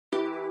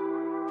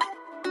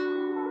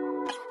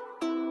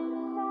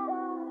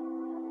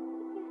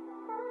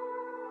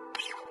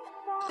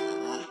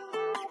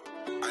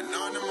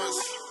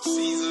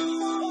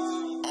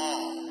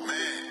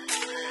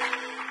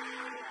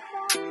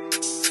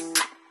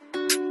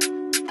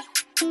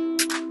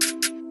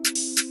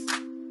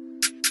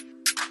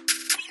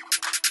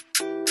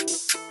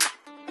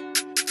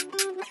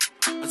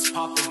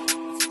Poppin',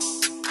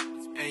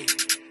 ayy,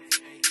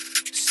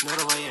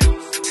 snort away,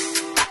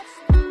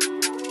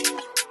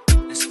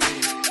 let's get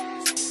it,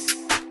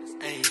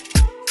 ayy,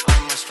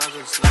 all my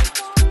struggles like,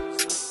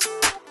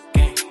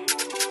 gang,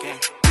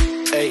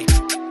 ayy,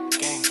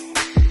 gang,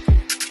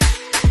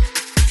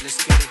 let's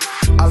get it.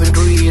 I've been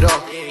through it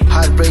all,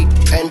 heartbreak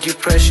and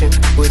depression.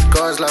 With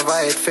God's love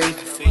I had faith,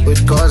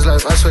 with God's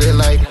love I saw the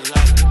light.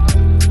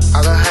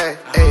 I got high,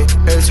 ayy,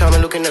 every time I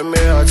look in the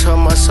mirror I tell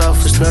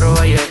myself it's not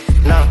over yet.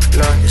 No,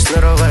 it's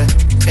not over yet.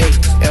 Ayy,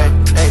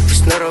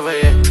 it's not over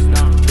yet.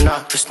 No,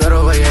 it's not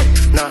over yet.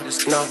 No,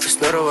 it's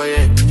not over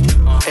yet.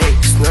 Ayy,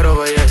 it's not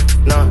over yet.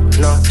 No,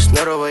 it's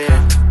not over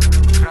yet.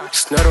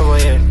 It's not over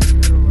yet.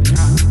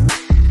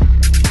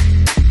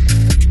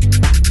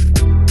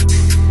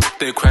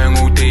 They're crying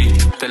all day,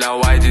 they're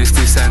like why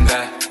this and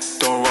that.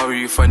 Don't worry,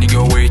 you're finding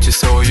your way,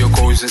 just set all your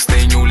goals and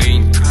stay in your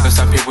lane. There's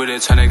some people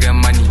that tryna get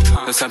money,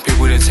 there's some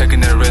people that taking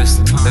their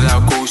rest. They're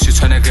like goals, you're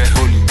tryna get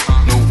holy.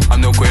 No, I'm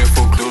not going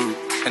for glory.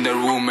 In the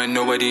room and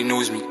nobody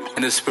knows me.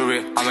 In the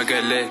spirit, I'ma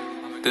get lit.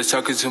 They're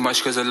talking too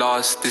much cause I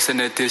lost. This and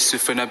that, this, you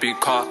finna be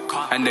caught.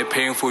 And they're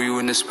paying for you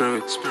in the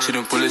spirit.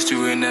 Shooting bullets to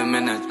you in a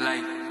minute.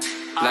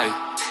 Like,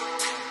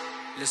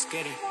 let's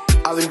get it.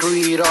 I've been through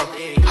it all,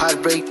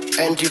 heartbreak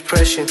and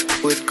depression.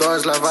 With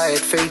God's love I had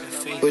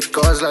faith, with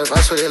God's love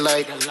I saw the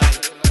light.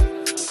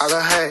 I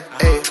got high,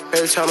 ayy,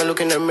 every time I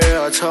look in the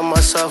mirror I tell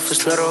myself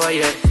it's not over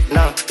yet.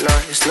 No,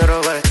 it's not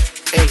over yet.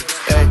 Ayy,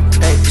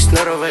 it's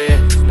not over yet.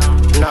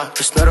 No,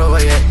 it's not over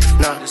yet.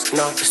 No, it's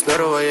not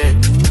over yet.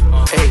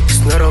 Ayy,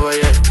 it's not over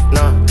yet.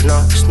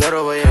 No, it's not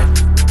over yet.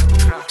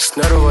 It's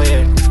not over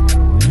yet.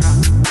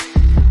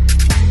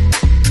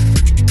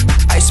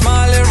 I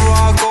smile everywhere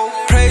I go.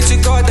 Pray to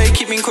God that He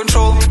keep me in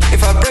control.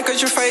 If I break out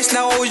your face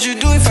now, what would you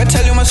do? If I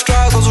tell you my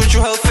struggles, would you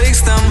help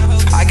fix them?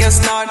 I guess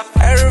not.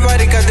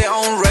 Everybody got their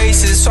own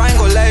races, so I ain't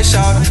gon' lash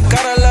out.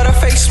 Got a lot of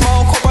fake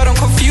smoke, hope I don't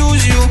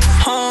confuse you,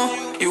 huh?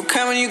 You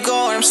come and you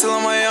go, and I'm still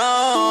on my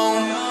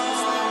own.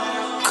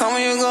 Come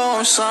and you go,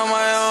 I'm still on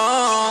my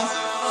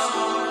own.